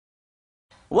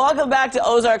Welcome back to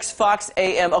Ozarks Fox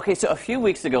AM. Okay, so a few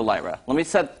weeks ago, Lyra, let me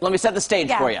set the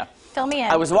stage for you. Fill me in.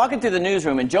 I was walking through the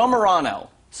newsroom, and Joe Morano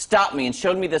stopped me and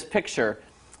showed me this picture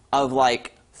of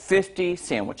like 50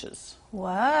 sandwiches. Whoa.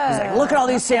 He's like, look at all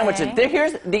these sandwiches.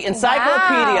 Here's the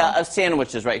encyclopedia of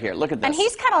sandwiches right here. Look at this. And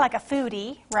he's kind of like a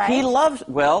foodie, right? He loves,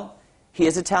 well, he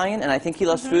is Italian, and I think he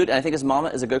loves food, and I think his mama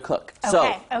is a good cook.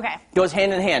 Okay, so, goes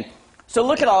hand in hand. So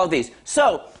look at all of these.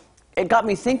 So, it got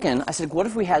me thinking, I said, what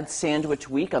if we had Sandwich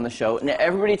Week on the show, and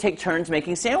everybody take turns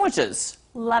making sandwiches?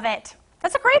 Love it.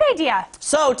 That's a great idea.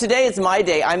 So, today is my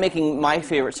day. I'm making my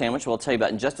favorite sandwich, we'll tell you about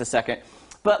in just a second.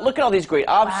 But look at all these great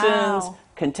options. Wow.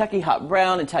 Kentucky hot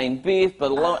brown, Italian beef,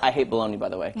 bologna. I hate bologna, by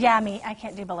the way. Yeah, I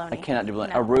can't do bologna. I cannot do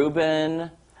bologna. No. A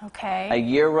Reuben. Okay. A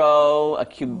gyro, a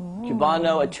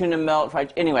cubano, a tuna melt,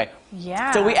 fried. Anyway.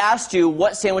 Yeah. So we asked you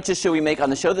what sandwiches should we make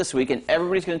on the show this week, and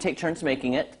everybody's going to take turns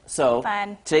making it. So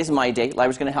fun. Today's my day.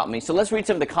 Lyra's going to help me. So let's read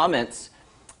some of the comments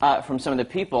from some of the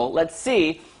people. Let's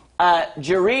see.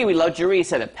 Jerry, we love Jerry,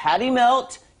 said a patty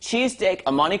melt, cheesesteak,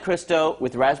 a Monte Cristo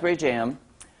with raspberry jam,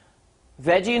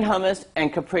 veggie and hummus,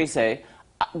 and caprese.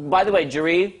 By the way,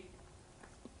 Jerry,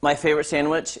 my favorite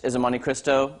sandwich is a Monte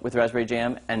Cristo with raspberry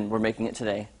jam, and we're making it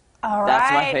today. All right.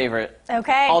 That's my favorite.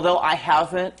 Okay. Although I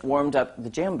haven't warmed up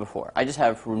the jam before. I just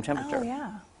have room temperature. Oh,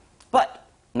 yeah. But,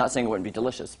 I'm not saying it wouldn't be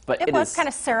delicious, but it was kind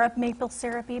of maple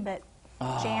syrupy, but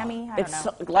jammy. I don't know.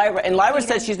 So, Lyra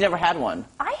said she's never had one.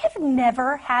 I have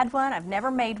never had one. I've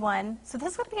never made one. So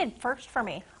this would be a first for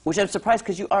me. Which I'm surprised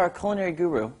because you are a culinary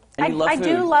guru, and you love food.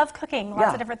 I do love cooking,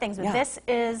 lots of different things, but this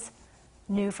is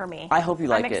new for me. I hope you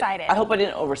like it. I'm excited. I hope I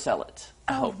didn't oversell it.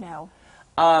 I hope. No.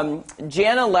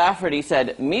 Jana Lafferty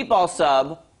said meatball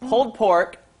sub, pulled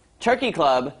pork, turkey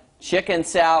club, chicken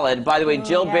salad. By the way,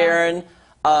 Jill Barron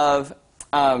of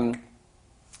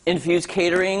Infused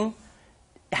Catering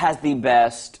has the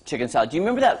best chicken salad. Do you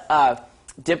remember that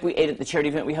dip we ate at the charity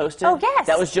event we hosted? Oh, yes.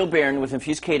 That was Jill Barron with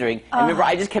Infused Catering. And remember,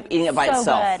 I just kept eating it by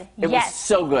itself. Good. It was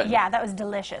so good. Yeah, that was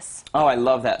delicious. Oh, I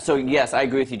love that. So, yes, I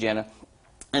agree with you, Jana.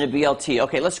 And a BLT.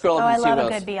 Okay, let's scroll up and see what else. I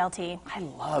love a good BLT. I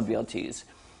love BLTs.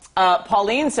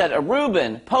 Pauline said a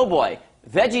Reuben, po' boy,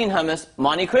 veggie and hummus,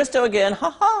 Monte Cristo again,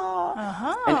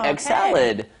 and egg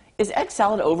salad. Is egg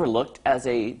salad overlooked as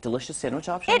a delicious sandwich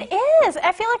option? It is.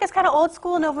 I feel like it's kind of old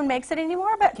school. No one makes it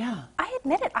anymore, but I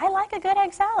admit it. I like a good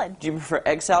egg salad. Do you prefer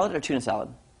egg salad or tuna salad?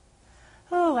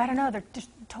 Oh, I don't know. They're just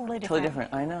totally different. Totally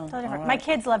different. I know. Totally different. Right. My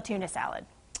kids love tuna salad.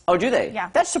 Oh, do they? Yeah.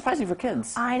 That's surprising for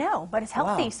kids. I know, but it's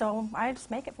healthy, so I just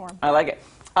make it for them. I like it.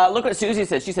 Look what Susie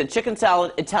said. She said chicken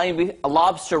salad, Italian beef, a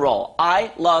lobster roll.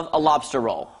 I love a lobster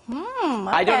roll. Okay.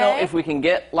 I don't know if we can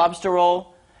get lobster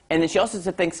roll. And then she also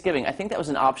said Thanksgiving. I think that was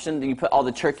an option that you put all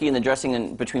the turkey and the dressing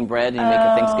in between bread and you make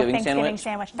a Thanksgiving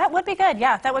sandwich. That would be good.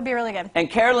 Yeah, that would be really good. And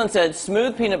Carolyn said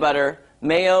smooth peanut butter,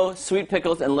 mayo, sweet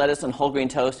pickles, and lettuce on whole grain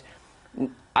toast.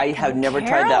 I have never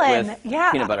tried that with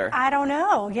peanut butter. I don't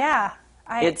know. Yeah.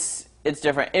 It's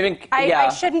different. Even, I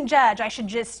shouldn't judge. I should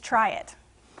just try it.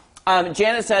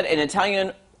 Janet said an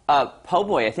Italian po'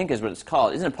 boy, I think is what it's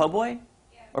called. Isn't it po' boy?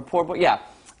 Yeah. Or poor boy? Yeah.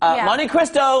 Monte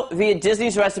Cristo via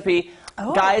Disney's recipe.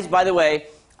 Oh. Guys, by the way,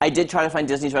 I did try to find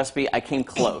Disney's recipe. I came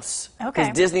close. Okay.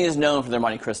 Because Disney is known for their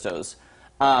Monte Cristos.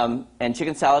 And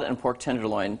chicken salad and pork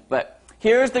tenderloin. But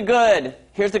here's the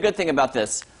good thing about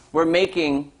this. We're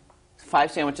making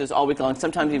 5 sandwiches all week long,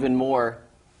 sometimes even more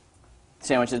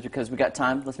sandwiches because we got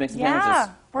time. Let's make some sandwiches. Yeah,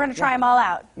 we're going to try them all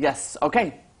out. Yes,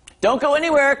 okay. Don't go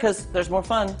anywhere because there's more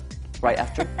fun right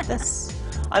after this.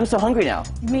 I'm so hungry now.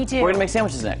 Me too. We're going to make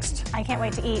sandwiches next. I can't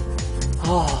wait to eat.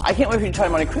 Oh, I can't wait for you to try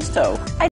Monte Cristo.